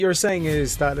You're saying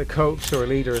is that a coach or a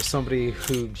leader is somebody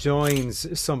who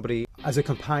joins somebody as a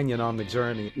companion on the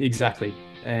journey. Exactly.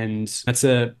 And that's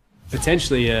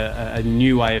potentially a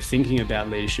new way of thinking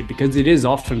about leadership, because it is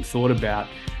often thought about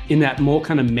in that more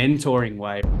kind of mentoring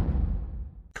way.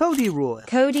 Cody Royle.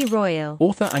 Cody Royle.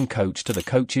 Author and coach to the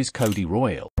coaches Cody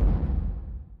Royle.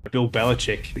 Bill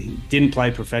Belichick, he didn't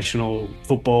play professional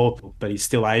football, but he's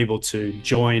still able to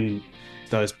join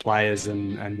those players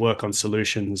and work on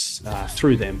solutions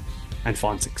through them and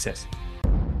find success.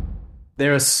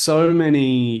 There are so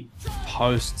many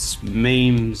posts,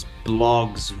 memes,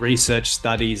 blogs, research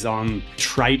studies on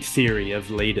trait theory of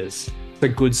leaders. A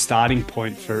good starting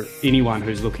point for anyone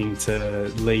who's looking to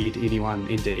lead anyone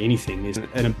into anything is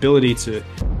an ability to...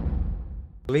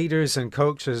 Leaders and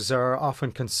coaches are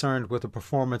often concerned with the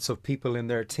performance of people in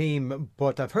their team,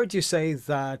 but I've heard you say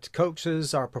that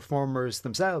coaches are performers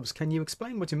themselves. Can you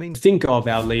explain what you mean? Think of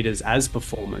our leaders as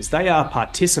performers. They are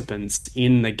participants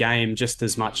in the game just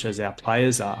as much as our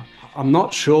players are. I'm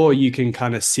not sure you can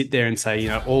kind of sit there and say,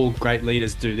 all great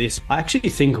leaders do this. I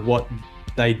actually think what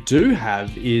they do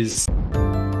have is...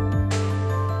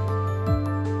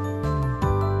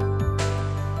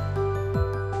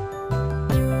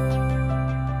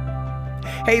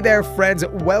 Hey there, friends.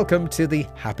 Welcome to the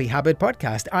Happy Habit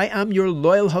Podcast. I am your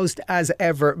loyal host as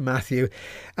ever, Matthew.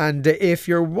 And if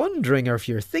you're wondering, or if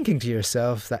you're thinking to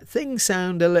yourself that things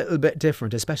sound a little bit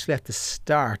different, especially at the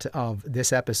start of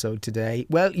this episode today,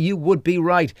 well, you would be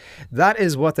right. That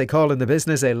is what they call in the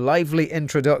business a lively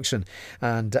introduction.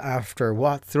 And after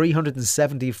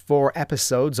 374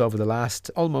 episodes over the last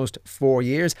almost 4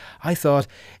 years, I thought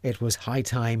it was high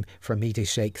time for me to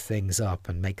shake things up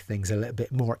and make things a little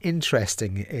bit more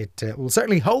interesting. It will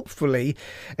certainly, hopefully,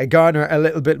 garner a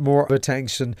little bit more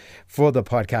attention for the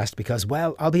podcast because,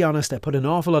 well, I'll be honest, I put an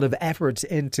awful lot of effort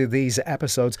into these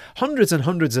episodes, hundreds and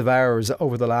hundreds of hours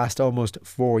over the last almost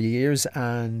 4 years,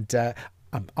 and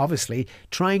I'm obviously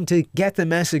trying to get the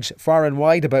message far and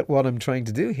wide about what I'm trying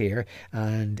to do here.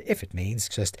 And if it means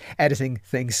just editing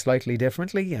things slightly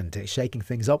differently and shaking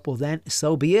things up, well then,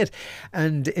 so be it.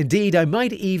 And indeed, I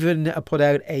might even put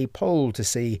out a poll to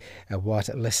see what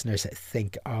listeners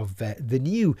think of the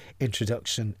new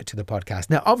introduction to the podcast.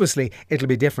 Now, obviously, it'll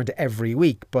be different every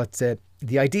week, but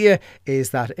the idea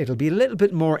is that it'll be a little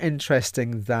bit more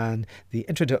interesting than the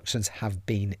introductions have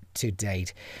been to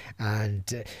date.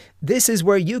 And this is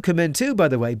where you come in too, by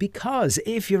the way, because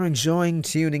if you're enjoying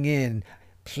tuning in,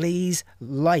 please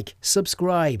like,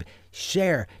 subscribe,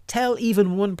 share, tell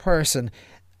even one person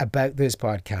about this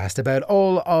podcast, about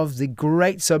all of the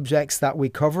great subjects that we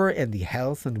cover in the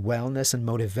health and wellness and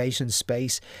motivation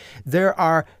space. There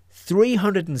are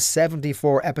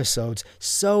 374 episodes,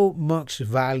 so much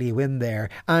value in there.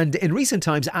 And in recent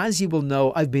times, as you will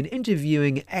know, I've been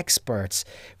interviewing experts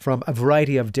from a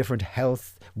variety of different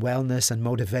health, wellness and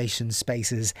motivation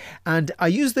spaces. And I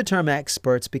use the term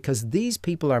experts because these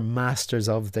people are masters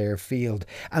of their field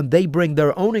and they bring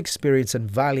their own experience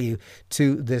and value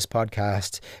to this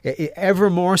podcast, ever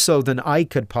more so than I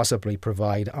could possibly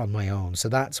provide on my own. So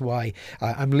that's why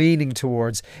I'm leaning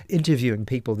towards interviewing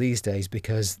people these days,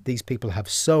 because these people have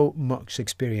so much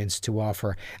experience to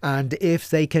offer. And if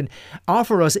they can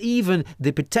offer us even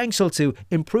the potential to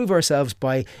improve ourselves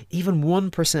by even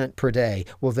 1% per day,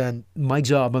 well then my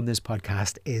job on this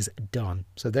podcast is done.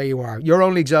 So there you are. Your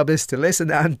only job is to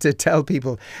listen and to tell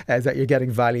people that you're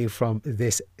getting value from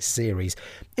this series.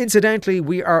 Incidentally,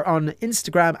 we are on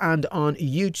Instagram and on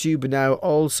YouTube now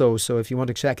also. So if you want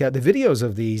to check out the videos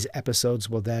of these episodes,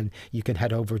 well then you can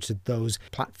head over to those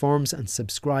platforms and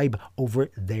subscribe over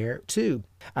there too.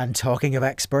 And talking of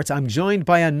experts, I'm joined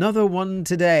by another one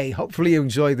today. Hopefully you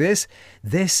enjoy this.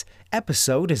 This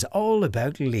episode is all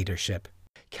about leadership.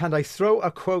 Can I throw a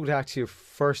quote at you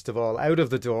first of all, out of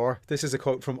the door? This is a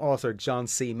quote from author John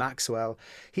C. Maxwell.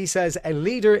 He says, "A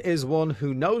leader is one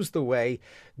who knows the way,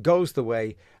 goes the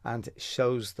way, and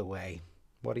shows the way."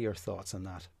 What are your thoughts on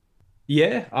that?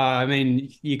 Yeah, I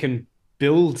mean, you can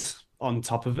build on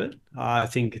top of it. I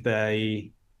think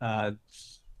a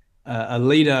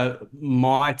leader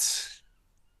might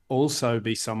also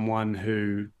be someone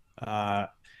who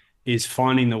is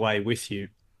finding the way with you.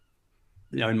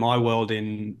 In my world,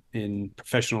 in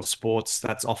professional sports,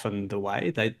 that's often the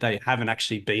way. They haven't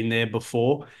actually been there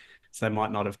before, so they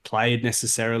might not have played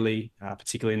necessarily,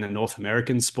 particularly in the North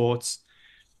American sports.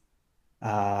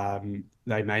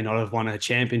 They may not have won a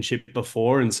championship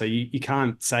before, and so you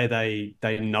can't say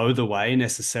they know the way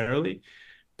necessarily.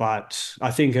 But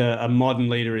I think a modern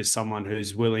leader is someone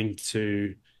who's willing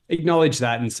to acknowledge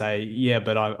that and say, yeah,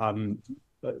 but I'm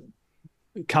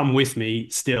come with me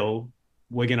still.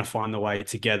 We're going to find the way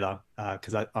together.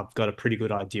 because I've got a pretty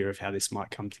good idea of how this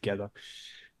might come together.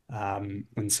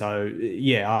 And so,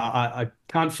 yeah, I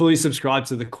can't fully subscribe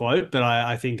to the quote, but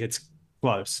I think it's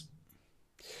close.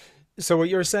 So what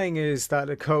you're saying is that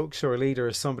a coach or a leader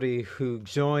is somebody who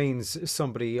joins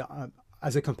somebody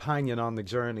as a companion on the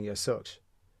journey as such.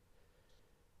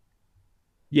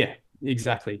 Yeah,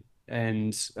 exactly.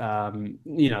 And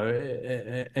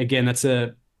again, that's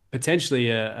a potentially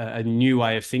a new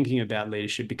way of thinking about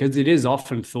leadership, because it is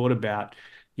often thought about,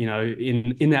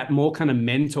 in that more kind of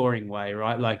mentoring way,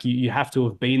 right? Like you have to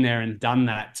have been there and done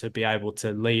that to be able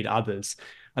to lead others.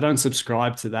 I don't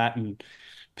subscribe to that, and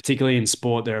particularly in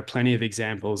sport, there are plenty of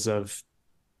examples of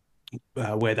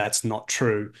where that's not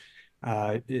true.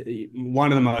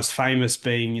 One of the most famous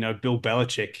being, Bill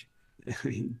Belichick.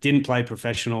 He didn't play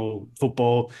professional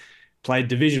football, played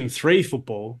Division 3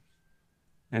 football.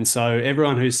 And so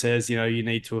everyone who says, you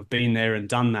need to have been there and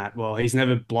done that, well, he's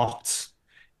never blocked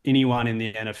anyone in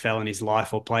the NFL in his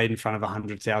life or played in front of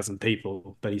 100,000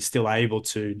 people, but he's still able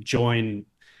to join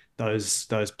those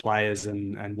players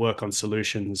and work on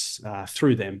solutions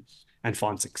through them and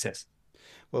find success.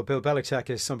 Well, Bill Belichick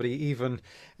is somebody even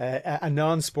a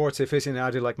non-sports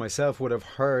aficionado like myself would have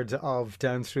heard of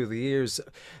down through the years.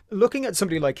 Looking at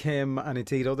somebody like him and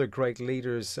indeed other great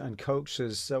leaders and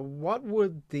coaches, what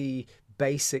would the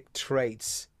basic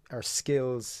traits or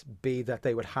skills be that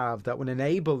they would have that would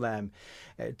enable them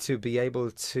to be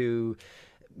able to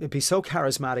be so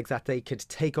charismatic that they could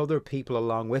take other people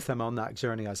along with them on that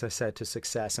journey, as I said, to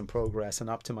success and progress and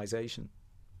optimization?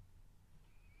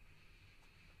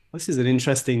 This is an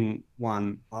interesting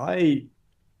one.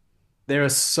 There are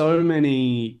so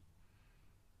many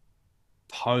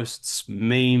posts,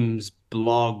 memes,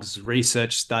 blogs,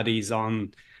 research studies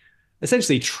on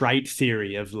essentially trait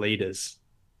theory of leaders.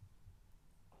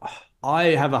 I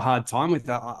have a hard time with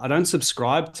that. I don't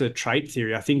subscribe to trait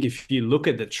theory. I think if you look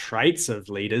at the traits of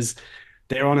leaders,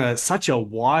 they're on such a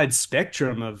wide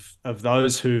spectrum of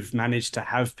those who've managed to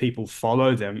have people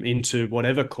follow them into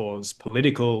whatever cause,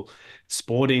 political,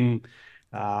 sporting,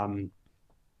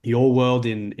 your world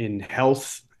in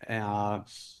health.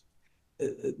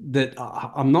 That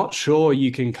I'm not sure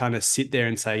you can kind of sit there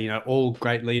and say, all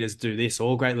great leaders do this,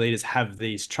 all great leaders have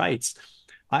these traits.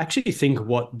 I actually think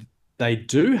what they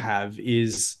do have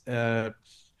is a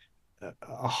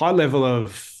high level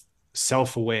of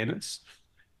self-awareness,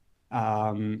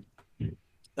 um,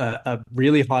 a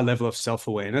really high level of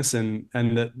self-awareness, and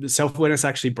the self-awareness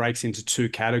actually breaks into two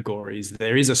categories.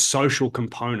 There is a social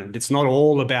component. It's not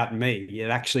all about me. It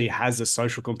actually has a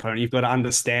social component. You've got to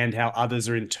understand how others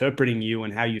are interpreting you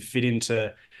and how you fit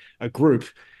into a group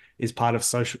is part of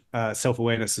social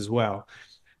self-awareness as well.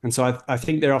 And so I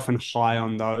think they're often high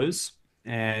on those,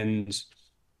 and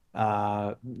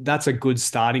that's a good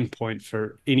starting point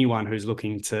for anyone who's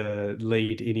looking to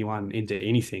lead anyone into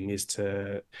anything, is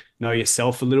to know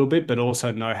yourself a little bit, but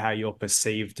also know how you're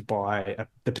perceived by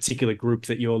the particular group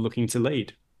that you're looking to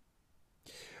lead.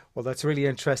 Well, that's really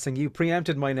interesting. You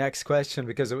preempted my next question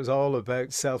because it was all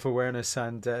about self-awareness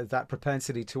and that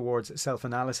propensity towards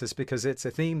self-analysis, because it's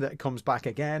a theme that comes back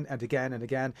again and again and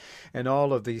again in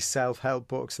all of these self-help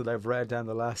books that I've read down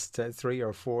the last 3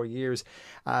 or 4 years.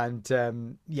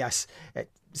 And yes,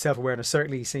 self-awareness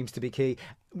certainly seems to be key.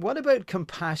 What about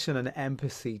compassion and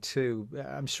empathy too?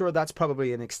 I'm sure that's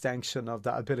probably an extension of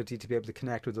that ability to be able to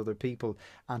connect with other people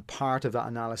and part of that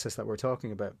analysis that we're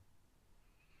talking about.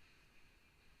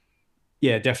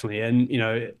 Yeah, definitely. And,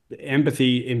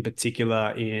 empathy in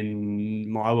particular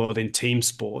in my world, in team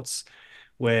sports,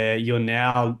 where you're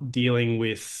now dealing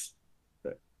with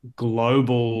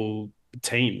global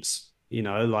teams,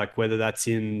 like whether that's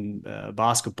in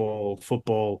basketball,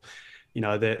 football,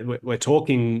 we're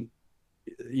talking,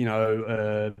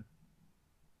 10,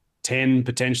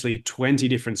 potentially 20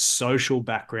 different social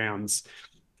backgrounds.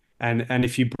 And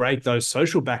if you break those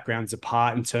social backgrounds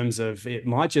apart in terms of, it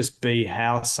might just be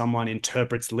how someone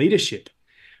interprets leadership,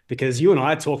 because you and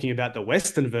I are talking about the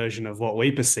Western version of what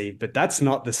we perceive, but that's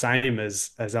not the same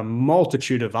as a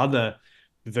multitude of other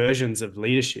versions of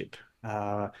leadership,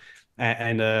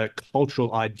 and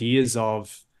cultural ideas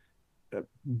of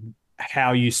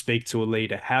how you speak to a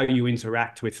leader, how you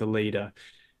interact with a leader.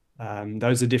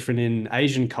 Those are different in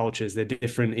Asian cultures. They're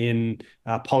different in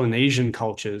Polynesian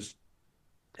cultures.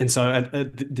 And so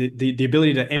the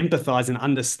ability to empathize and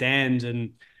understand,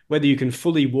 and whether you can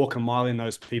fully walk a mile in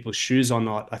those people's shoes or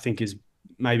not, I think is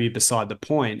maybe beside the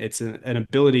point. It's an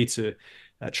ability to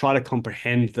try to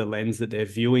comprehend the lens that they're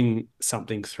viewing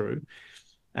something through.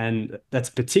 And that's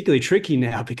particularly tricky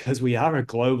now because we are a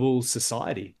global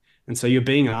society. And so you're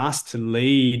being asked to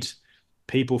lead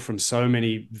people from so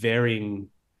many varying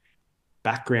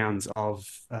backgrounds of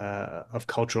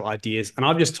cultural ideas. And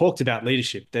I've just talked about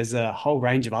leadership. There's a whole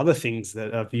range of other things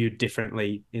that are viewed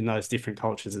differently in those different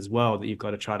cultures as well that you've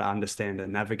got to try to understand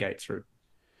and navigate through.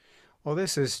 Well,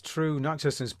 this is true not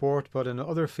just in sport, but in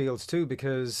other fields too,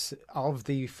 because of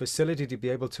the facility to be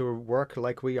able to work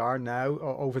like we are now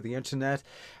over the internet,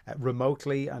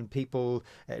 remotely, and people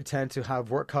tend to have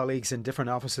work colleagues in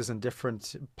different offices in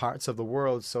different parts of the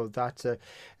world. So that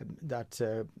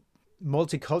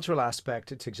multicultural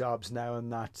aspect to jobs now,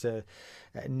 and that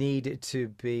need to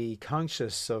be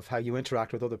conscious of how you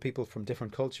interact with other people from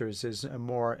different cultures is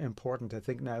more important, I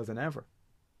think, now than ever.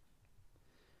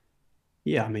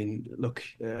 Yeah, I mean, look,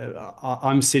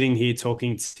 I'm sitting here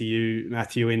talking to you,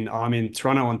 Matthew, and I'm in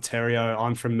Toronto, Ontario.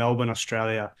 I'm from Melbourne,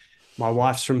 Australia. My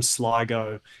wife's from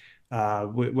Sligo.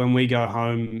 When we go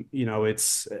home,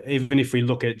 it's even if we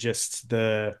look at just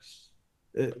the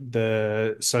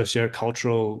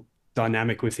socio-cultural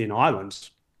dynamic within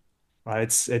Ireland, right?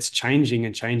 It's changing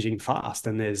and changing fast,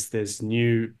 and there's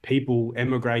new people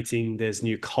emigrating. There's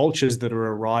new cultures that are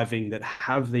arriving that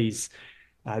have these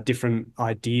different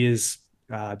ideas,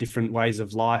 different ways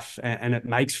of life, and it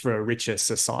makes for a richer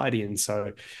society. And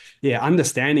so, yeah,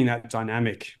 understanding that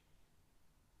dynamic,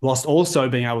 whilst also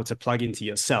being able to plug into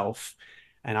yourself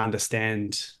and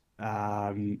understand,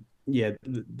 yeah,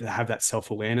 have that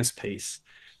self-awareness piece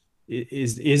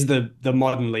is the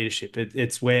modern leadership.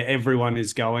 It's where everyone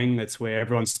is going. It's where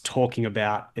everyone's talking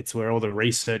about. It's where all the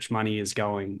research money is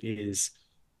going. Is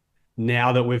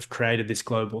now that we've created this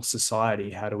global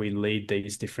society, how do we lead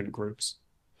these different groups?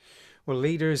 Well,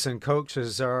 leaders and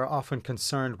coaches are often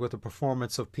concerned with the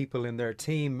performance of people in their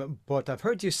team, but I've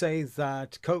heard you say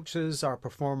that coaches are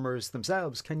performers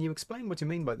themselves. Can you explain what you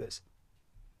mean by this?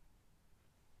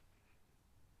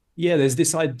 Yeah, there's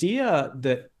this idea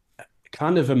that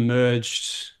kind of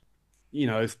emerged, you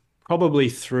know, probably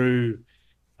through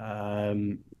a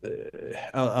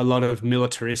lot of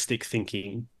militaristic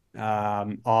thinking,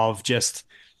 of just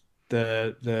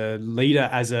the leader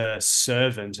as a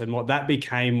servant, and what that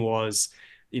became was,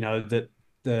 that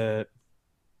the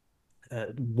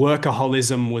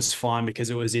workaholism was fine because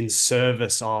it was in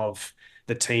service of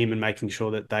the team and making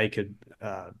sure that they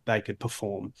could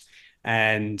perform,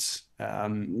 and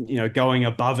going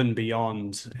above and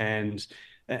beyond, and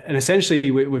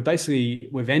essentially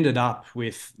we've ended up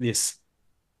with this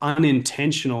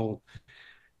unintentional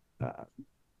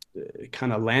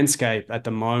kind of landscape at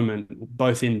the moment,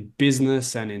 both in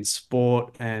business and in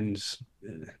sport. And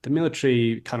the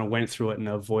military kind of went through it and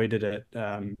avoided it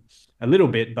a little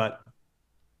bit, but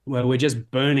where we're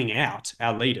just burning out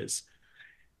our leaders.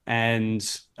 And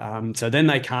so then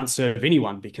they can't serve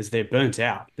anyone because they're burnt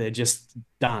out. They're just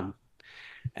done.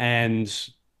 And,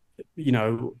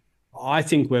 I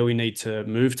think where we need to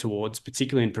move towards,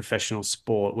 particularly in professional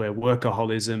sport, where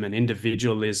workaholism and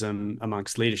individualism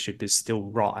amongst leadership is still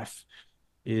rife,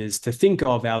 is to think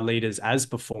of our leaders as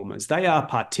performers. They are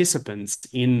participants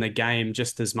in the game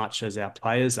just as much as our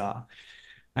players are.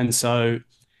 And so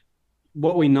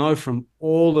what we know from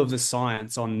all of the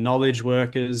science on knowledge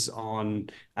workers, on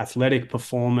athletic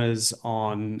performers,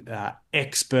 on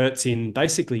experts in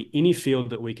basically any field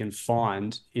that we can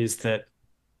find, is that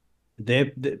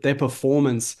their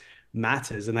performance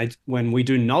matters. And when we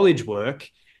do knowledge work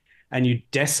and you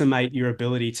decimate your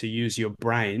ability to use your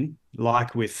brain,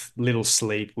 like with little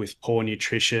sleep, with poor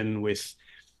nutrition, with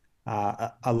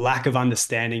a lack of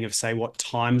understanding of, say, what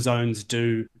time zones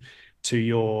do to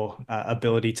your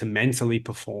ability to mentally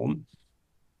perform,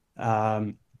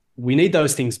 we need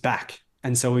those things back.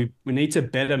 And so we need to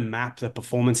better map the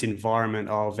performance environment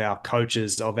of our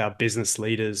coaches, of our business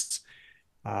leaders,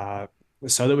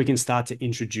 so that we can start to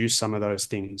introduce some of those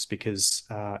things. Because,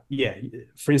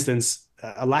 for instance,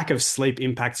 a lack of sleep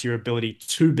impacts your ability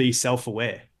to be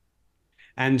self-aware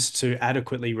and to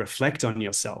adequately reflect on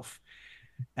yourself.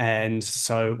 And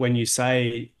so when you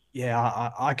say,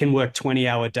 I can work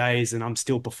 20-hour days and I'm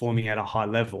still performing at a high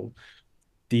level,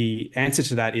 the answer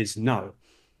to that is no,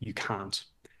 you can't.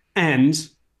 And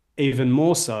even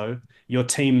more so, your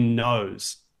team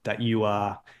knows that you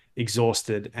are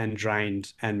exhausted and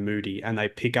drained and moody, and they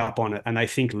pick up on it and they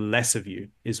think less of you,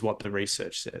 is what the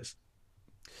research says.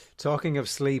 Talking of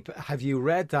sleep, have you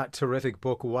read that terrific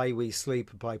book, Why We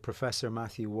Sleep, by Professor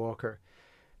Matthew Walker?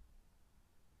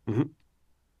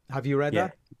 Mm-hmm. Have you read Yeah,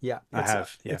 that? Yeah, I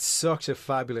have. Yeah. it's such a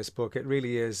fabulous book. It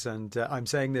really is, and I'm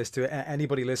saying this to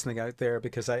anybody listening out there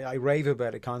because I rave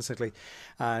about it constantly.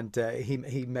 And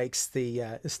he makes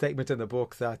the statement in the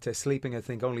book that sleeping, I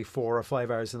think, only 4 or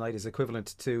 5 hours a night is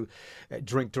equivalent to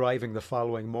drink driving the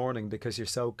following morning because you're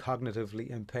so cognitively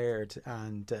impaired.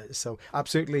 And so,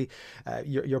 absolutely,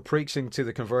 you're preaching to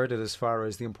the converted as far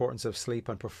as the importance of sleep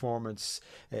and performance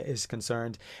is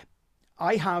concerned.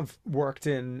 I have worked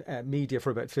in media for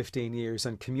about 15 years,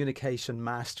 and communication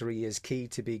mastery is key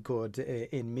to be good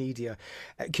in media.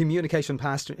 Communication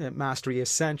mastery is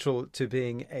central to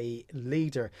being a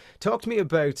leader. Talk to me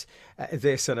about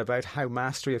this and about how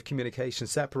mastery of communication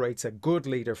separates a good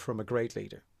leader from a great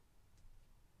leader.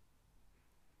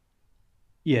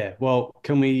 Yeah. Well,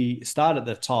 can we start at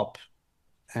the top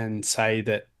and say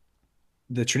that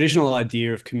the traditional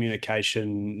idea of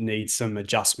communication needs some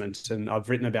adjustment? And I've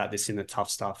written about this in the tough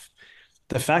stuff.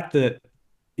 The fact that,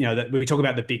 that we talk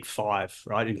about the big five,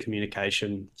 right, in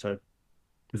communication. So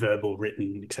verbal,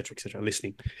 written, et cetera,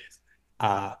 listening.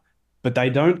 But they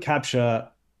don't capture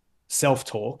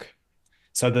self-talk.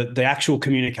 So the actual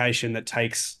communication that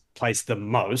takes place the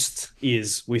most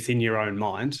is within your own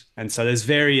mind. And so there's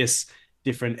various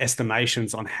different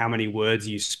estimations on how many words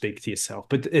you speak to yourself,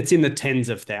 but it's in the tens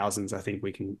of thousands, I think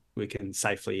we can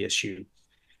safely assume.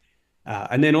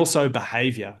 And then also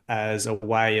behavior as a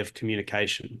way of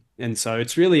communication. And so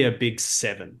it's really a big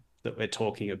seven that we're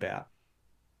talking about.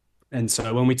 And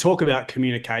so when we talk about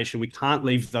communication, we can't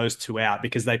leave those two out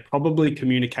because they probably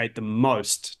communicate the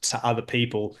most to other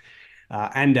people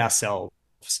and ourselves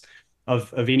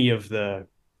of any of the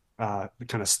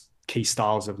kind of key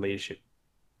styles of leadership,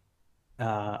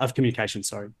 of communication,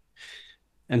 sorry.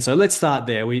 And so let's start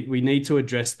there. We need to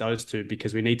address those two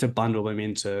because we need to bundle them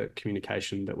into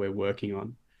communication that we're working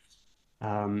on.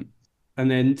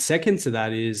 And then second to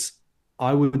that is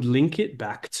I would link it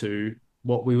back to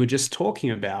what we were just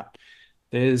talking about.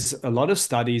 There's a lot of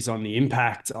studies on the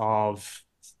impact of,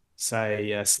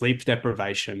 say, sleep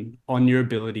deprivation on your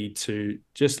ability to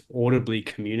just audibly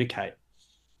communicate.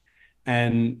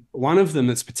 And one of them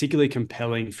that's particularly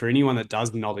compelling for anyone that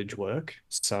does knowledge work,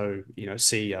 so,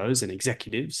 CEOs and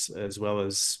executives, as well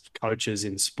as coaches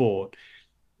in sport,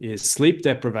 is sleep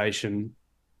deprivation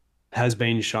has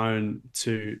been shown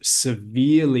to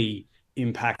severely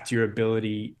impact your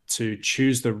ability to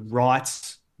choose the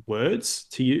right words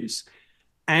to use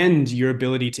and your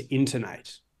ability to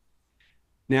intonate.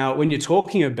 Now, when you're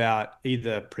talking about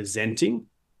either presenting,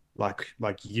 like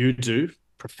you do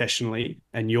professionally,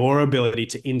 and your ability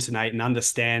to intonate and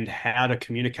understand how to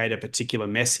communicate a particular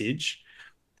message,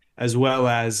 as well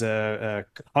as a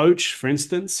coach, for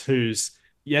instance, who's,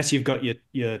 yes, you've got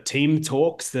your team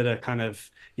talks that are kind of,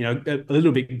 a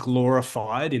little bit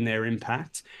glorified in their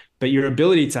impact, but your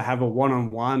ability to have a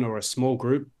one-on-one or a small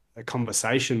group, a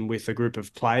conversation with a group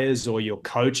of players or your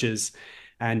coaches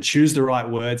and choose the right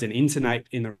words and intonate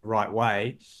in the right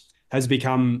way has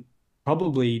become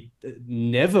probably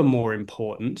never more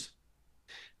important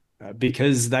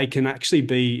because they can actually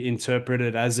be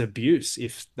interpreted as abuse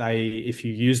if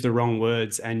you use the wrong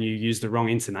words and you use the wrong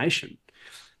intonation.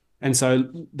 And so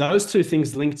those two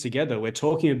things linked together, we're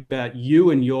talking about you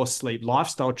and your sleep,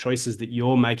 lifestyle choices that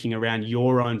you're making around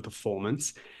your own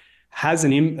performance has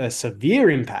a severe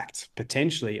impact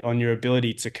potentially on your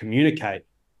ability to communicate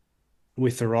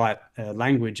with the right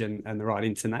language and the right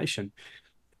intonation.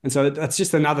 And so that's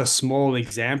just another small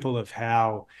example of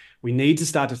how we need to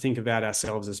start to think about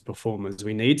ourselves as performers.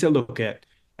 We need to look at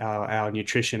our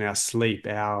nutrition, our sleep,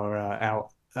 our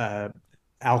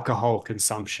alcohol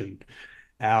consumption,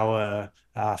 our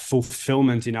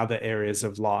fulfillment in other areas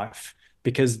of life,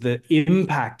 because the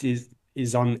impact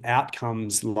is on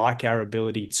outcomes like our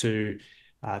ability to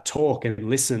talk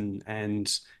and listen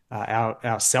and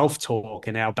our self-talk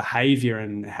and our behavior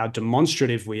and how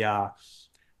demonstrative we are,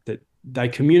 that they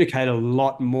communicate a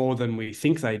lot more than we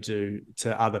think they do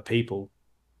to other people.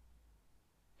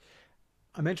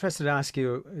 I'm interested to ask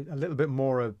you a little bit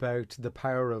more about the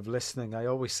power of listening. I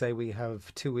always say we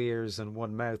have two ears and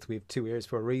one mouth. We have two ears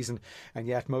for a reason, and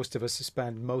yet most of us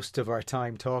spend most of our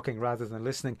time talking rather than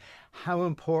listening. How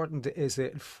important is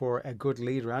it for a good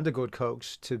leader and a good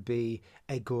coach to be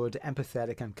a good,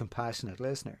 empathetic and compassionate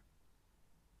listener?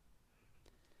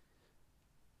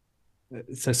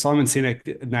 So Simon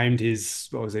Sinek named his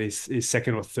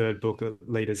second or third book,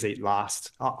 Leaders Eat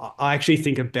Last. I actually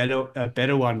think a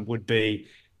better one would be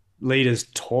Leaders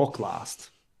Talk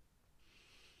Last.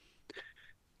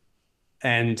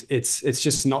 And it's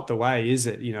just not the way, is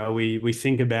it? We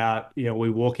think about, we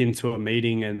walk into a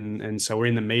meeting and so we're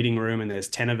in the meeting room and there's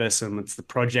 10 of us and it's the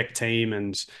project team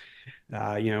and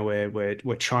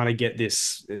We're trying to get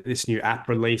this new app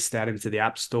released out into the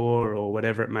app store or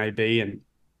whatever it may be,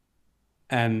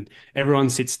 and everyone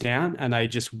sits down and they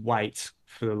just wait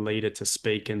for the leader to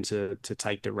speak and to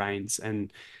take the reins.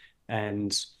 And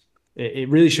it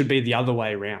really should be the other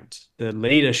way around. The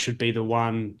leader should be the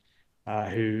one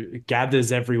who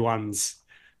gathers everyone's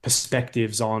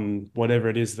perspectives on whatever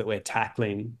it is that we're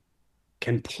tackling,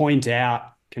 can point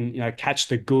out, can catch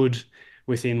the good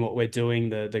within what we're doing,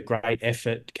 the great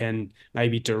effort, can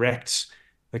maybe direct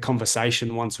the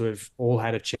conversation once we've all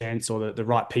had a chance, or the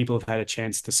right people have had a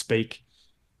chance to speak.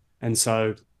 And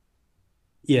so,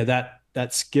 yeah,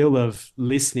 that skill of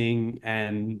listening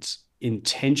and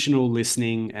intentional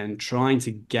listening and trying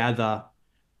to gather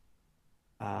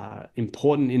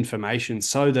important information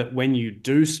so that when you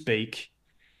do speak,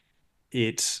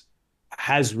 it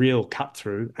has real cut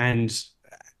through and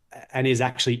is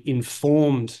actually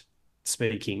informed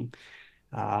speaking.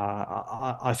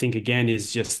 I think again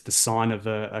is just the sign of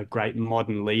a great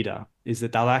modern leader, is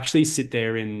that they'll actually sit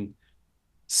there in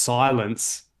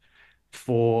silence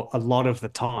for a lot of the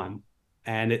time.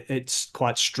 And it's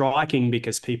quite striking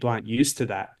because people aren't used to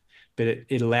that, but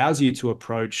it allows you to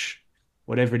approach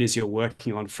whatever it is you're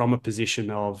working on from a position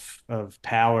of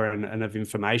power and of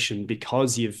information,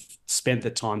 because you've spent the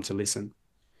time to listen.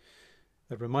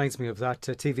 It reminds me of that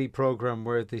TV program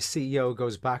where the CEO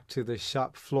goes back to the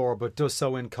shop floor but does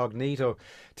so incognito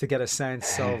to get a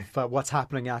sense of what's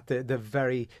happening at the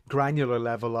very granular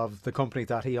level of the company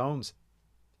that he owns.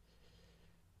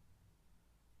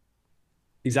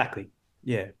 Exactly.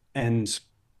 Yeah. And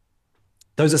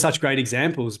those are such great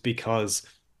examples because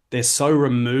they're so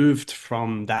removed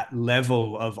from that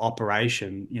level of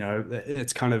operation.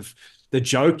 It's kind of, the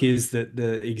joke is that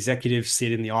the executives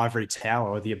sit in the ivory tower,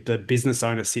 or the business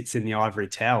owner sits in the ivory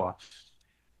tower.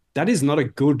 That is not a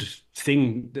good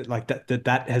thing,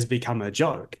 that has become a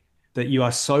joke, that you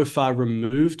are so far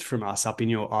removed from us up in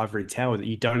your ivory tower that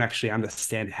you don't actually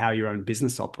understand how your own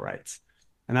business operates.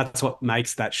 And that's what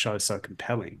makes that show so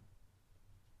compelling.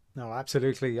 No,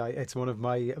 absolutely. It's one of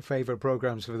my favorite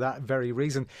programs for that very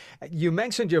reason. You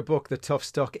mentioned your book, The Tough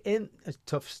Stuff.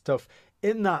 Tough Stuff.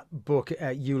 In that book,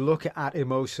 you look at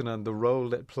emotion and the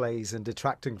role it plays in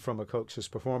detracting from a coach's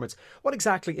performance. What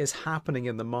exactly is happening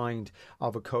in the mind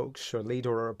of a coach or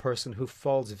leader or a person who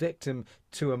falls victim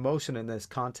to emotion in this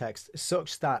context,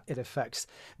 such that it affects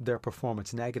their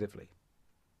performance negatively?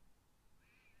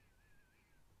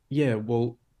 Yeah,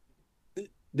 well,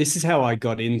 this is how I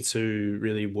got into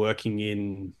really working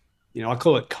in, I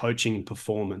call it coaching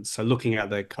performance. So looking at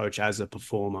the coach as a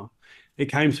performer, it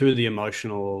came through the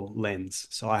emotional lens.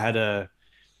 So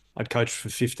I'd coached for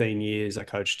 15 years. I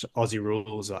coached Aussie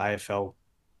Rules or AFL.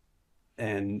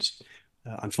 And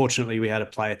unfortunately, we had a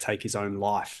player take his own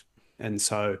life. And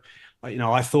so,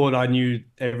 I thought I knew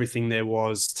everything there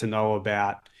was to know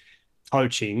about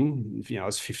coaching. I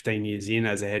was 15 years in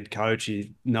as a head coach.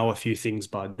 You know a few things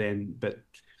by then, but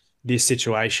this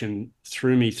situation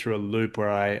threw me through a loop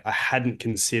where I hadn't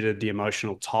considered the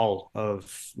emotional toll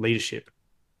of leadership.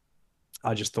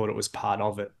 I just thought it was part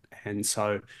of it. And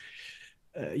so,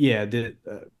 the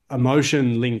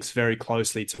emotion links very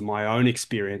closely to my own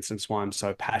experience. That's why I'm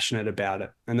so passionate about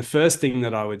it. And the first thing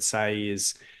that I would say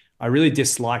is I really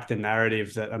dislike the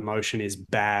narrative that emotion is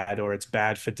bad, or it's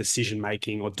bad for decision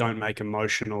making, or don't make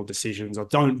emotional decisions, or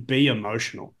don't be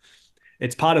emotional.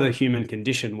 It's part of the human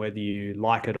condition, whether you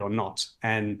like it or not.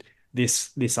 And this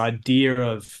idea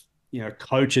of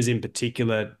coaches in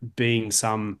particular being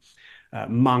some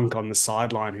monk on the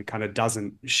sideline who kind of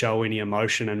doesn't show any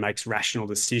emotion and makes rational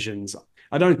decisions,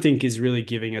 I don't think is really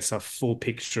giving us a full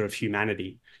picture of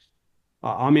humanity.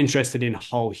 I'm interested in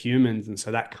whole humans, and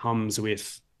so that comes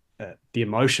with the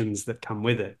emotions that come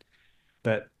with it.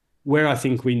 But where I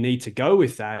think we need to go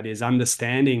with that is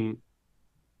understanding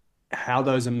how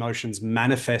those emotions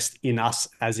manifest in us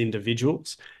as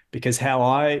individuals, because how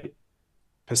I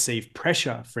perceive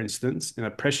pressure, for instance, in a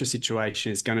pressure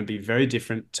situation is going to be very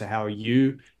different to how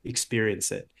you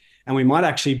experience it. And we might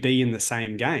actually be in the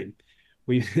same game.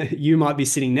 You might be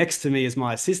sitting next to me as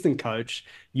my assistant coach.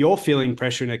 You're feeling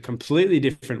pressure in a completely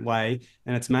different way,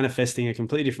 and it's manifesting a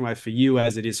completely different way for you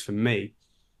as it is for me.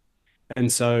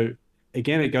 And so,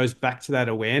 again, it goes back to that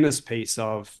awareness piece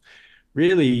of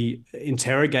really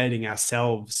interrogating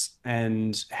ourselves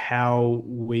and how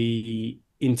we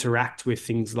interact with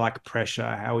things like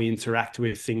pressure, how we interact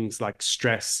with things like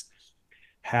stress,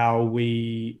 how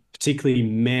we, particularly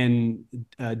men,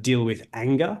 deal with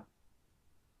anger,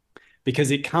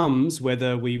 because it comes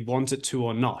whether we want it to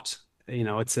or not.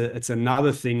 It's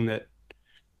another thing that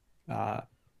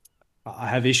I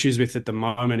have issues with at the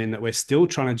moment, in that we're still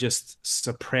trying to just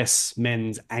suppress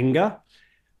men's anger,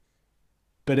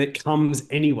 but it comes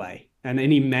anyway. And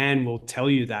any man will tell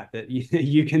you that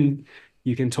you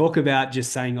can talk about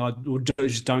just saying, oh,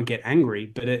 just don't get angry,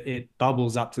 but it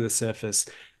bubbles up to the surface.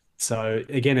 So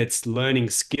again, it's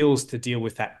learning skills to deal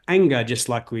with that anger, just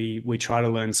like we try to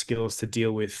learn skills to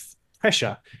deal with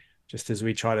pressure, just as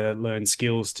we try to learn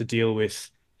skills to deal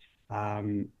with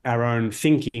our own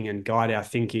thinking and guide our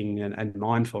thinking and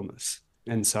mindfulness.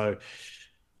 And so,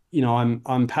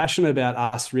 I'm passionate about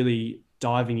us really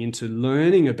diving into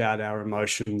learning about our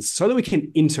emotions so that we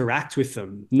can interact with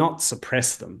them, not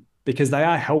suppress them, because they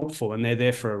are helpful and they're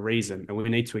there for a reason, and we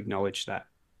need to acknowledge that.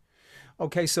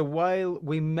 Okay, so while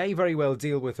we may very well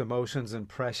deal with emotions and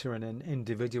pressure in an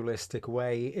individualistic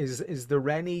way, is there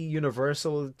any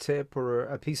universal tip or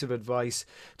a piece of advice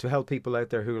to help people out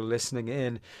there who are listening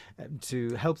in,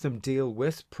 to help them deal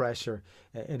with pressure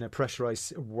in a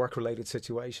pressurized work-related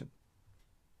situation?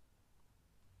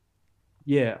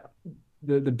 Yeah,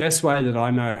 the best way that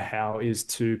I know how is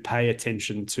to pay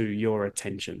attention to your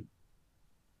attention.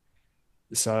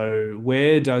 So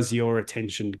where does your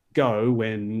attention go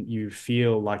when you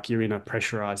feel like you're in a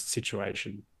pressurized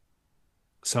situation?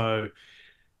 So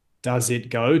does it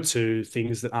go to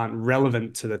things that aren't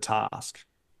relevant to the task?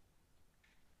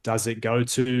 Does it go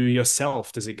to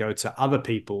yourself? Does it go to other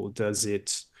people? Does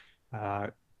it, uh,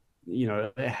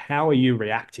 how are you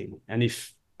reacting? And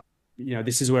if,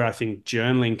 this is where I think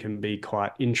journaling can be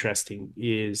quite interesting,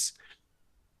 is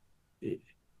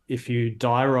if you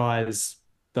diarize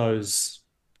those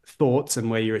thoughts and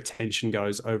where your attention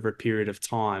goes over a period of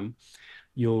time,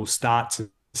 you'll start to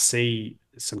see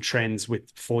some trends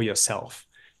for yourself.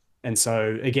 And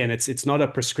so again, it's not a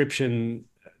prescription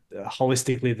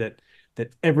holistically that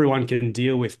everyone can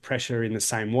deal with pressure in the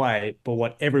same way, but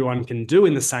what everyone can do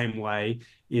in the same way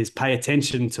is pay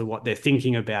attention to what they're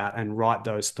thinking about and write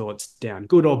those thoughts down,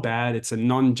 good or bad. It's a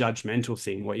non-judgmental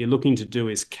thing. What you're looking to do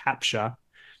is capture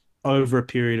over a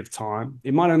period of time.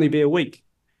 It might only be a week,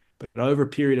 but over a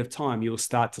period of time, you'll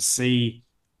start to see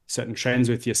certain trends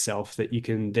with yourself that you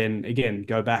can then again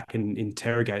go back and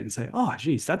interrogate and say, oh,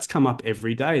 geez, that's come up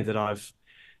every day that I've,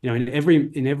 in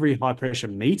every high pressure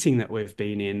meeting that we've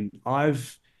been in,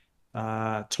 I've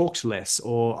talked less,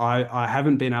 or I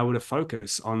haven't been able to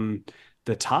focus on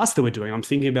the task that we're doing. I'm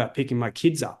thinking about picking my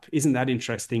kids up. Isn't that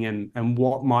interesting? And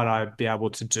what might I be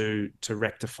able to do to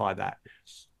rectify that?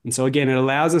 And so again, it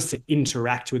allows us to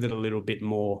interact with it a little bit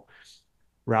more,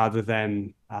 rather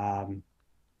than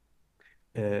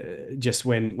just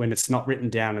when it's not written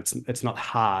down, it's not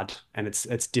hard, and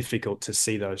it's difficult to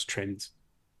see those trends.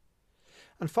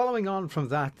 And following on from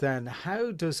that, then,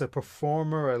 how does a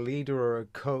performer, a leader, or a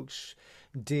coach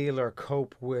deal or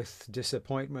cope with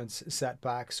disappointments,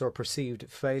 setbacks, or perceived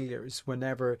failures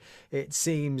whenever it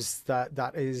seems that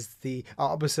that is the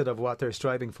opposite of what they're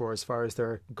striving for as far as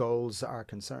their goals are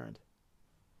concerned?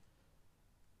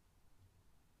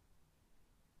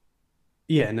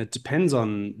 Yeah, and it depends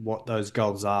on what those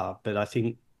goals are, but I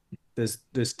think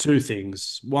there's two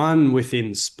things. One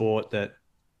within sport that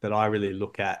I really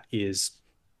look at is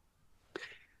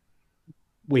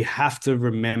we have to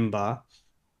remember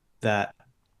that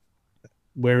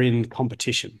we're in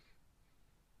competition.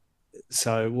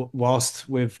 So whilst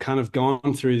we've kind of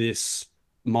gone through this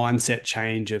mindset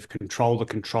change of control the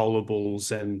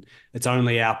controllables and it's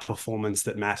only our performance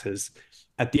that matters,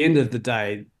 at the end of the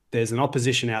day, there's an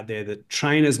opposition out there that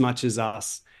train as much as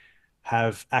us,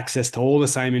 have access to all the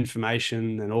same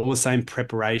information and all the same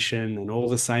preparation and all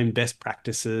the same best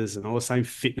practices and all the same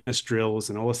fitness drills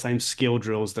and all the same skill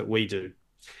drills that we do.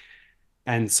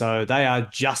 And so they are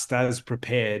just as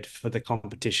prepared for the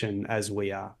competition as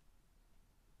we are.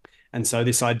 And so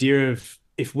this idea of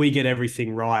if we get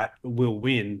everything right, we'll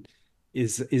win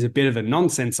is a bit of a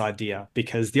nonsense idea,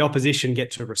 because the opposition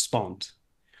get to respond.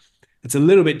 It's a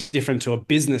little bit different to a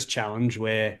business challenge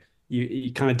where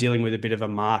you're kind of dealing with a bit of a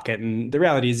market. And the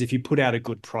reality is, if you put out a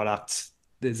good product,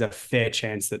 there's a fair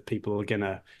chance that people are going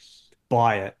to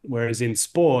buy it. Whereas in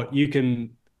sport, you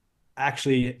can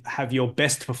actually have your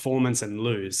best performance and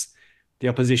lose. The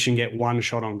opposition get one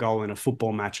shot on goal in a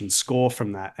football match and score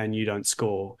from that, and you don't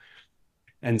score.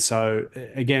 And so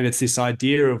again, it's this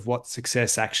idea of what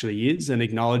success actually is, and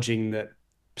acknowledging that,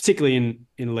 particularly in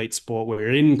elite sport,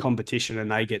 we're in competition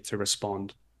and they get to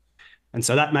respond. And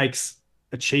so that makes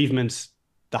achievement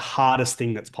the hardest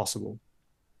thing that's possible.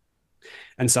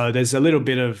 And so there's a little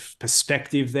bit of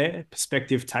perspective there,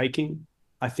 perspective taking,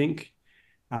 I think,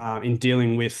 in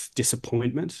dealing with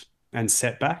disappointment and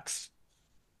setbacks.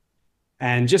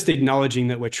 And just acknowledging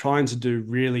that we're trying to do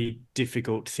really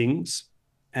difficult things,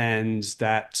 and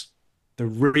that the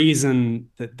reason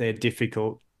that they're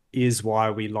difficult is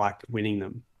why we like winning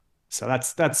them. So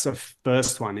that's the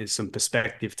first one, is some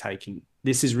perspective taking.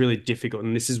 This is really difficult,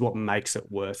 and this is what makes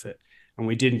it worth it. And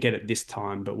we didn't get it this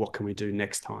time, but what can we do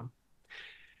next time?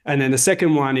 And then the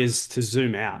second one is to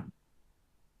zoom out.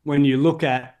 When you look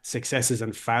at successes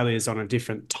and failures on a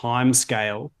different time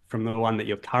scale from the one that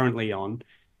you're currently on,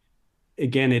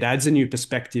 again, it adds a new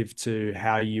perspective to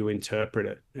how you interpret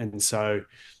it. And so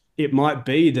it might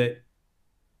be that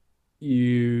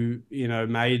you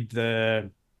made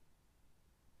the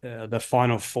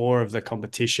final four of the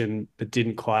competition, but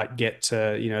didn't quite get to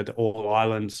the All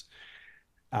Ireland,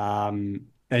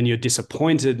 and you're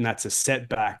disappointed, and that's a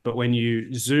setback. But when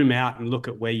you zoom out and look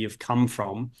at where you've come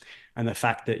from, and the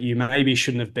fact that you maybe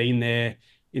shouldn't have been there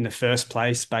in the first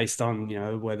place, based on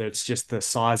whether it's just the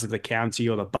size of the county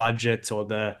or the budget or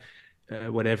the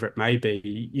whatever it may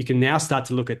be, you can now start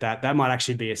to look at that. That might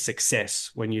actually be a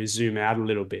success when you zoom out a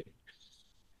little bit.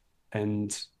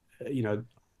 And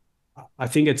I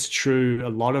think it's true a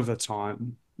lot of the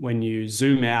time. When you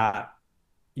zoom out,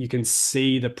 you can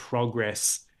see the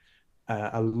progress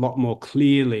a lot more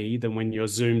clearly than when you're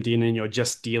zoomed in and you're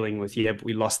just dealing with, but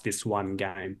we lost this one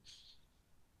game.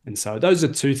 And so those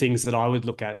are two things that I would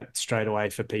look at straight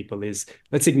away for people: is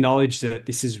let's acknowledge that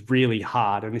this is really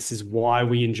hard and this is why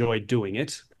we enjoy doing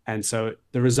it. And so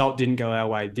the result didn't go our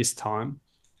way this time,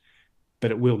 but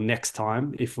it will next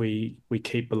time if we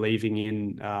keep believing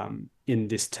in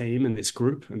this team and this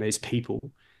group and these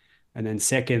people. And then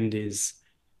second is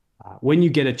when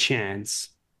you get a chance,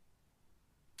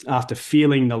 after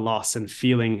feeling the loss and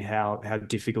feeling how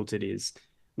difficult it is,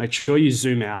 make sure you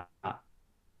zoom out,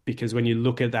 because when you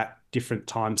look at that different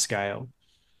time scale,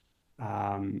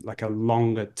 like a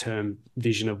longer term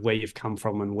vision of where you've come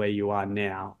from and where you are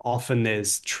now, often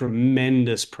there's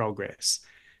tremendous progress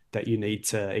that you need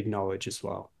to acknowledge as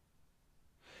well.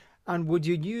 And would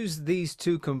you use these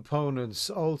two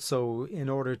components also in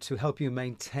order to help you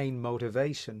maintain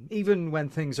motivation, even when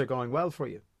things are going well for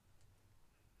you?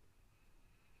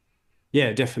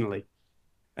 Yeah, definitely.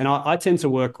 And I tend to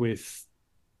work with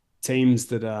teams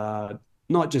that are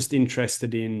not just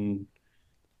interested in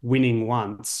winning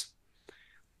once.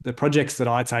 The projects that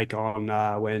I take on,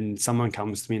 when someone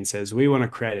comes to me and says, we want to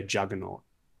create a juggernaut.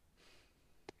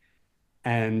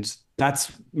 And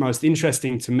that's most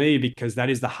interesting to me, because that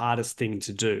is the hardest thing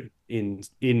to do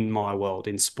in my world,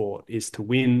 in sport, is to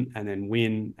win and then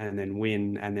win and then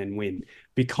win and then win,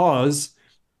 because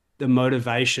the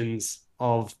motivations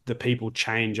of the people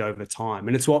change over time.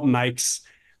 And it's what makes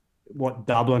what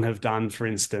Dublin have done, for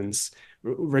instance,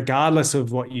 regardless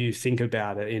of what you think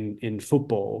about it in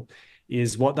football,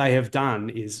 is what they have done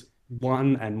is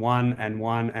won and won and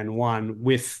won and won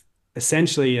with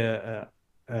essentially a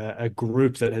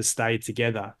group that has stayed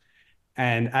together.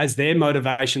 And as their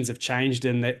motivations have changed,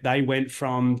 and they went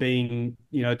from being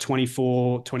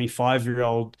 24,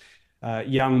 25-year-old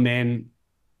young men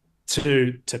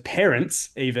to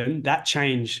parents, even, that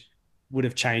change would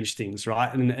have changed things,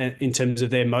 right? And in terms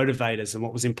of their motivators and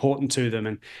what was important to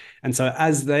them. And so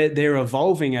as they're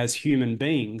evolving as human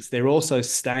beings, they're also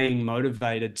staying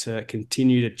motivated to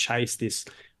continue to chase this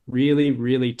really,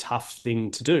 really tough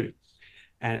thing to do.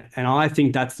 And I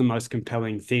think that's the most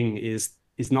compelling thing, is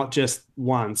not just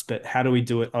once, but how do we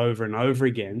do it over and over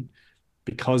again,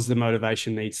 because the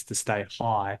motivation needs to stay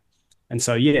high. And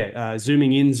so,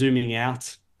 zooming in, zooming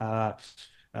out,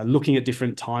 looking at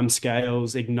different time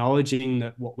scales, acknowledging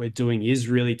that what we're doing is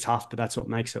really tough, but that's what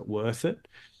makes it worth it.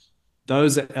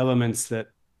 Those are elements that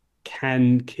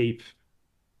can keep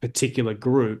particular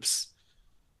groups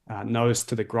nose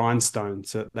to the grindstone,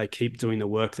 so that they keep doing the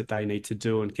work that they need to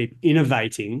do and keep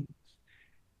innovating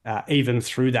even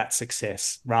through that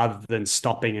success, rather than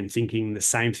stopping and thinking the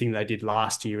same thing they did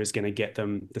last year is going to get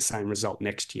them the same result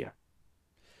next year.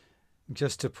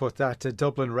 Just to put that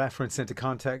Dublin reference into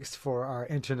context for our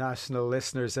international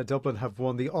listeners, Dublin have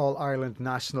won the All-Ireland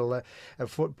National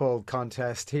Football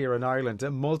Contest here in Ireland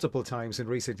multiple times in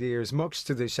recent years, much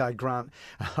to the chagrin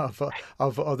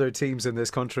of other teams in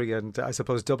this country. And I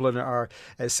suppose Dublin are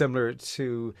similar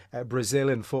to Brazil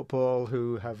in football,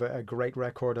 who have a great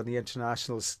record on the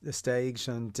international stage,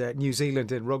 and New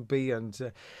Zealand in rugby. And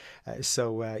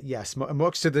yes,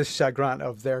 much to the chagrin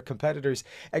of their competitors.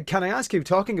 Can I ask you,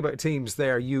 talking about teams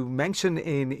there, you mention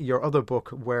in your other book,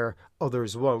 Where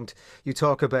Others Won't, you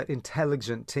talk about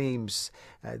intelligent teams.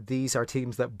 These are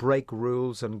teams that break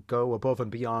rules and go above and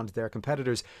beyond their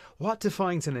competitors. What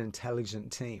defines an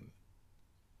intelligent team?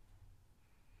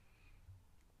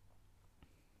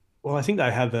 Well, I think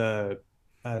they have an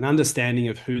understanding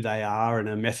of who they are and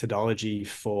a methodology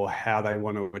for how they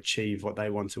want to achieve what they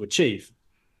want to achieve.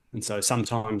 And so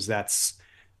sometimes that's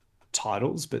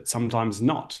titles, but sometimes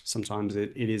not. Sometimes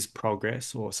it is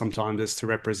progress, or sometimes it's to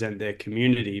represent their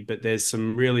community, but there's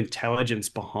some real intelligence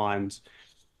behind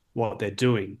what they're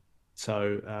doing.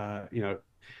 So,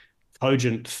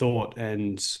 cogent thought,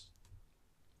 and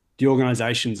the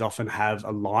organizations often have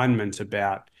alignment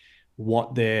about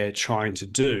what they're trying to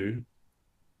do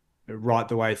right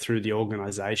the way through the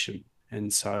organization.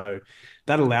 And so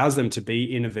that allows them to be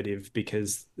innovative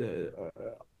because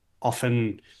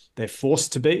often they're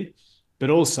forced to be,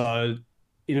 but also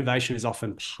innovation is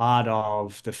often part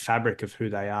of the fabric of who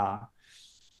they are.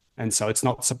 And so it's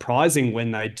not surprising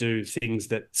when they do things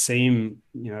that seem,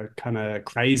 kind of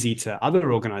crazy to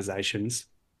other organizations.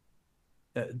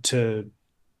 To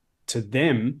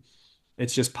them,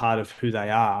 it's just part of who they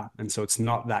are. And so it's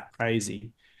not that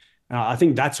crazy. I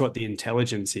think that's what the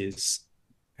intelligence is.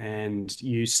 And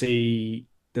you see,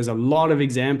 there's a lot of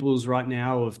examples right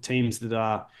now of teams that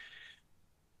are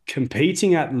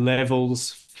competing at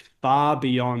levels far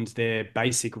beyond their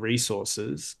basic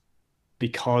resources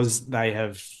because they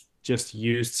have just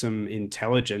used some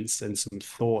intelligence and some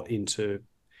thought into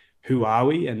who are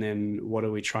we and then what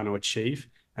are we trying to achieve.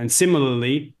 And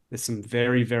similarly, there's some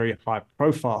very, very high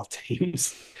profile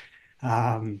teams.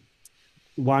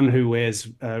 One who wears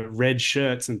red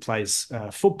shirts and plays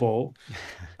football,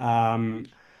 that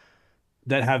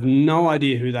have no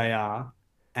idea who they are,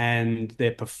 and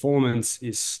their performance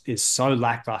is so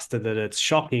lackluster that it's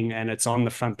shocking, and it's on the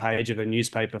front page of a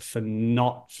newspaper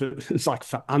it's like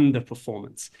for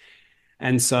underperformance.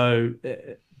 And so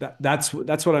that's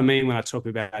what I mean when I talk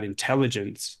about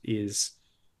intelligence. Is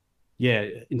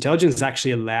intelligence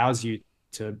actually allows you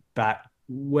to bat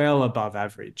well above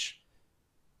average.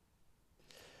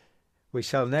 We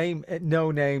shall name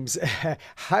no names.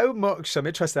 How much, I'm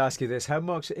interested to ask you this, how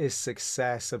much is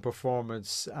success and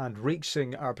performance and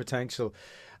reaching our potential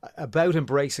about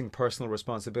embracing personal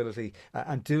responsibility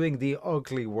and doing the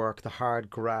ugly work, the hard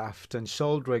graft, and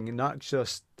shouldering not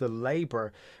just the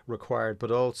labour required,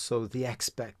 but also the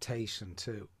expectation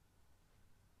too?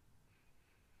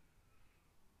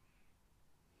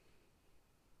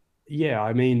 Yeah,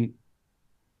 I mean,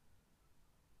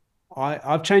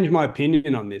 I've changed my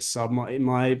opinion on this. So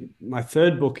my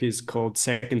third book is called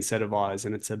Second Set of Eyes,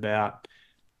 and it's about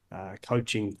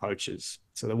coaching coaches.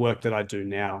 So the work that I do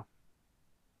now,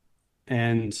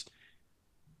 and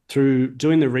through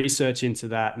doing the research into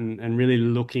that and really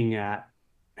looking at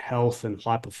health and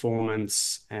high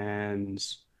performance and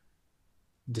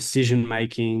decision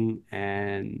making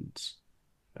and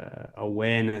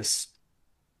awareness,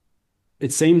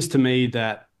 it seems to me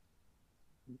that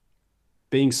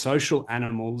being social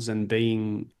animals and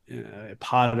being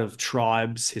part of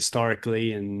tribes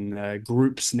historically and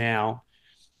groups now,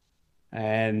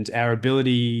 and our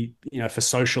ability, for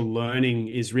social learning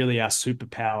is really our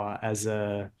superpower as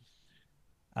a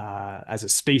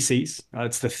species.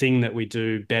 It's the thing that we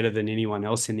do better than anyone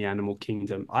else in the animal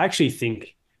kingdom. I actually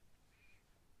think,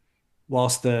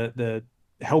 whilst the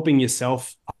helping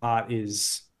yourself part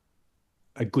is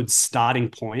a good starting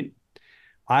point,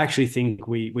 I actually think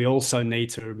we also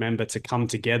need to remember to come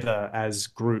together as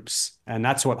groups, and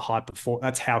that's what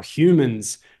that's how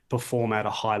humans perform at a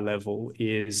high level,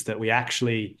 is that we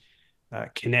actually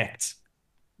connect.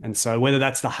 And so whether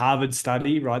that's the Harvard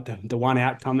study, right, the one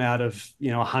outcome out of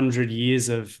 100 years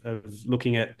of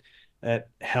looking at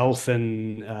health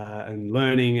and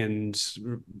learning, and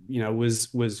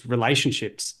was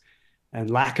relationships,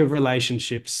 and lack of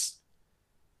relationships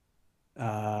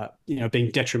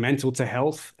being detrimental to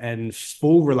health, and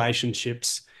full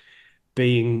relationships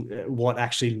being what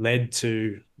actually led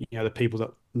to the people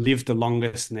that lived the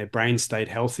longest and their brain stayed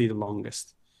healthy the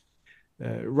longest.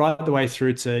 Right the way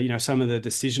through to some of the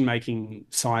decision-making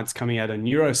science coming out of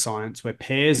neuroscience, where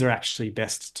pairs are actually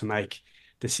best to make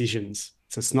decisions.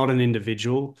 So it's not an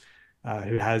individual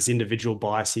who has individual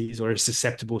biases or is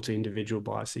susceptible to individual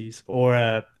biases, or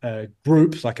a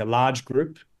group, like a large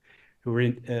group, who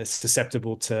are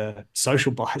susceptible to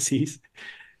social biases.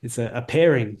 It's a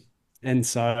pairing. And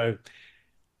so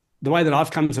the way that I've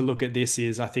come to look at this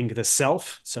is, I think the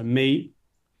self, so me,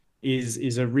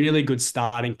 is a really good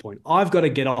starting point. I've got to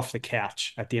get off the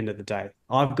couch at the end of the day.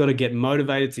 I've got to get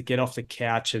motivated to get off the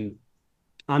couch and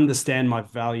understand my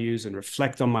values and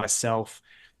reflect on myself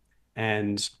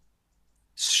and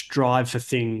strive for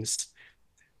things.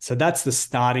 So that's the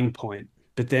starting point.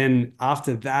 But then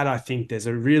after that, I think there's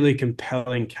a really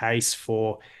compelling case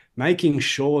for making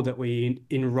sure that we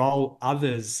enroll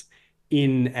others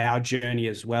in our journey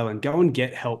as well, and go and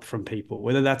get help from people,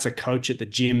 whether that's a coach at the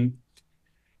gym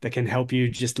that can help you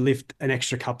just lift an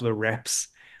extra couple of reps,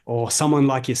 or someone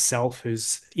like yourself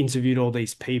who's interviewed all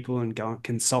these people and go and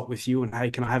consult with you and, hey,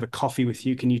 can I have a coffee with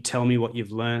you? Can you tell me what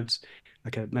you've learned?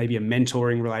 Like maybe a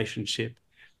mentoring relationship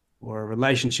or a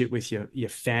relationship with your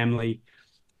family.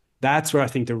 That's where I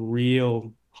think the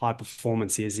real high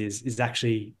performance is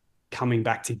actually coming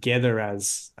back together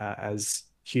as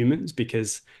humans,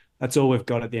 because that's all we've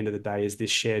got at the end of the day is this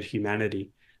shared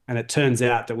humanity. And it turns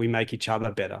out that we make each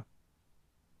other better.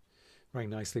 Very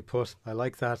nicely put. I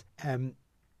like that.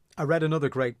 I read another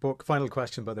great book. Final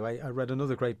question, by the way. I read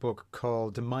another great book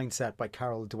called The Mindset by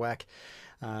Carol Dweck,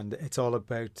 and it's all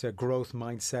about growth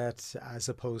mindset as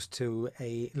opposed to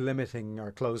a limiting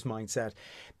or closed mindset.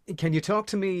 Can you talk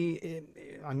to me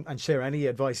and share any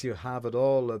advice you have at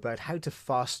all about how to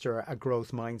foster a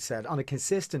growth mindset on a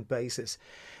consistent basis?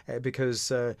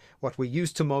 Because what we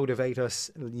used to motivate us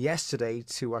yesterday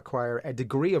to acquire a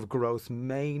degree of growth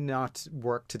may not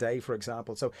work today, for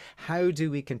example. So how do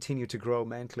we continue to grow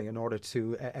mentally in order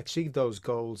to achieve those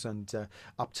goals and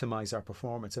optimize our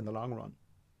performance in the long run?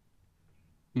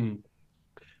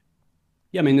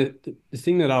 Yeah, I mean, the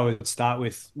thing that I would start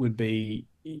with would be,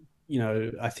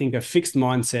 I think a fixed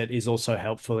mindset is also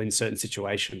helpful in certain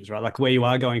situations, right? Like where you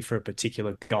are going for a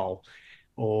particular goal,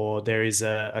 or there is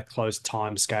a close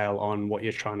time scale on what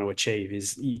you're trying to achieve,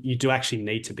 is you do actually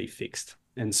need to be fixed.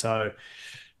 And so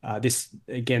this,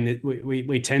 again,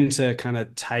 we tend to kind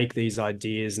of take these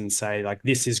ideas and say, like,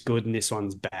 this is good and this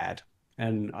one's bad.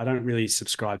 And I don't really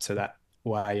subscribe to that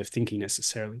way of thinking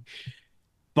necessarily.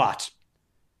 But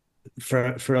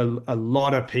for a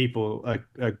lot of people,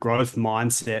 a growth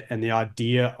mindset and the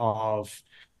idea of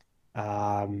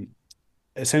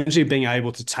essentially being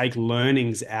able to take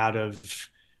learnings out of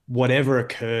whatever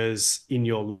occurs in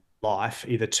your life,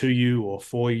 either to you or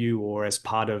for you, or as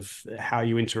part of how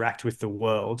you interact with the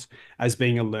world, as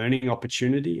being a learning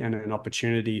opportunity and an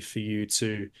opportunity for you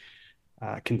to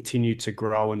continue to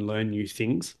grow and learn new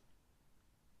things,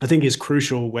 I think is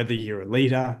crucial, whether you're a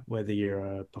leader, whether you're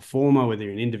a performer, whether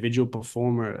you're an individual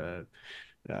performer,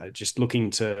 just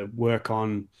looking to work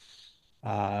on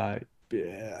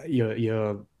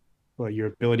your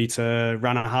ability to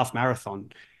run a half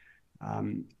marathon.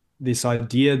 This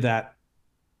idea that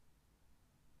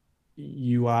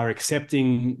you are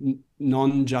accepting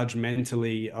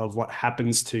non-judgmentally of what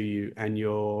happens to you, and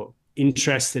you're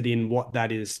interested in what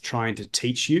that is trying to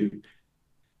teach you,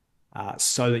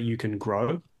 so that you can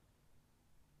grow.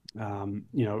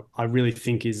 I really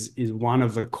think is one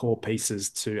of the core pieces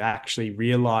to actually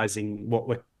realizing what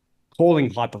we're calling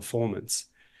high performance,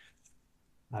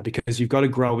 because you've got to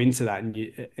grow into that,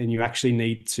 and you actually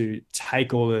need to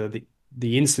take all of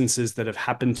the instances that have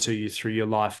happened to you through your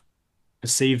life,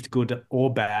 perceived good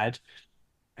or bad,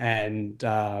 and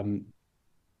grab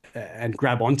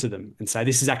onto them and say,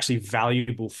 this is actually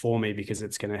valuable for me because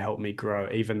it's going to help me grow,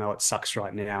 even though it sucks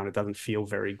right now and it doesn't feel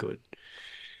very good.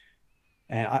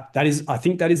 And I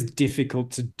think that is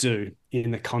difficult to do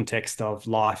in the context of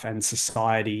life and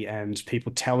society and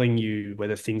people telling you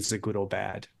whether things are good or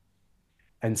bad.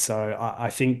 And so I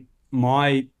think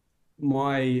my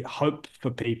hope for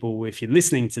people, if you're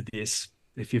listening to this,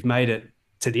 if you've made it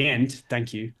to the end,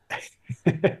 thank you.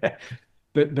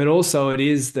 But also it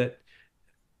is that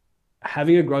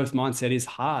having a growth mindset is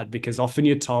hard, because often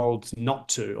you're told not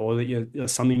to, or that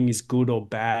something is good or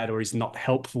bad or is not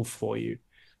helpful for you.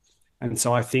 And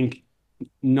so I think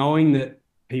knowing that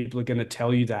people are going to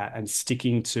tell you that, and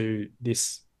sticking to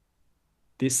this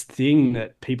thing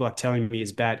that people are telling me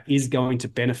is bad is going to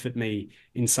benefit me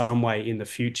in some way in the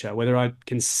future. Whether I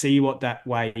can see what that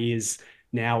way is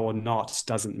now or not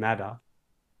doesn't matter.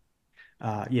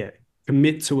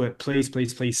 Commit to it. Please,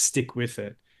 please, please stick with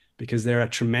it, because there are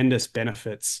tremendous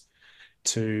benefits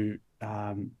to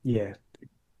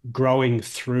growing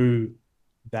through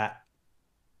that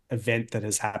event that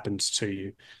has happened to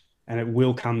you, and it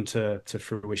will come to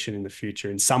fruition in the future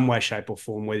in some way, shape, or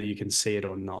form, whether you can see it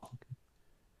or not.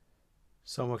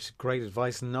 So much great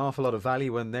advice and an awful lot of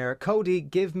value in there. Cody,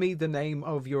 give me the name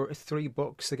of your 3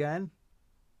 books again.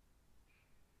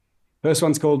 First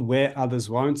one's called Where Others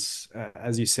Won't.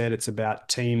 As you said, it's about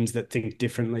teams that think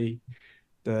differently.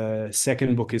 The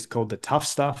second book is called The Tough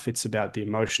Stuff. It's about the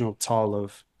emotional toll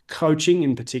of coaching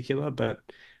in particular, but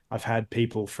I've had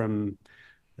people from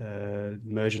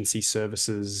emergency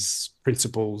services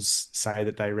principals say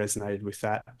that they resonated with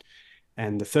that.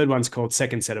 And the third one's called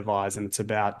Second Set of Eyes, and it's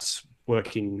about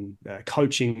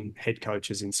coaching head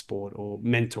coaches in sport, or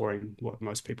mentoring, what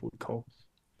most people would call.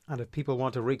 And if people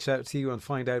want to reach out to you and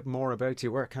find out more about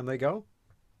you, where can they go?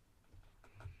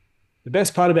 The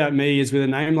best part about me is, with a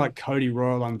name like Cody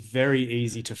Royle, I'm very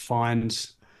easy to find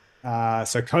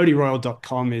So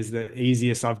CodyRoyle.com is the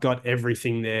easiest. I've got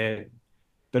everything there,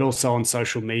 but also on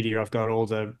social media, I've got all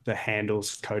the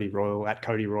handles, Cody Royle, at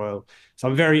Cody Royle. So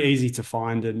I'm very easy to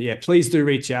find. And yeah, please do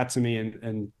reach out to me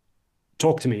and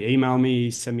talk to me, email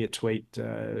me, send me a tweet,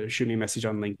 shoot me a message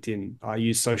on LinkedIn. I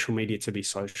use social media to be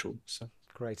social. So.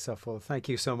 Great stuff. Well, thank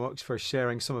you so much for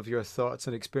sharing some of your thoughts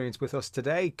and experience with us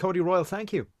today. Cody Royle,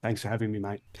 thank you. Thanks for having me,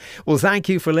 mate. Well, thank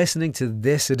you for listening to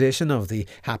this edition of the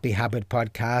Happy Habit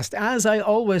podcast. As I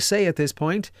always say at this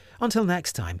point, until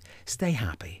next time, stay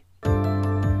happy.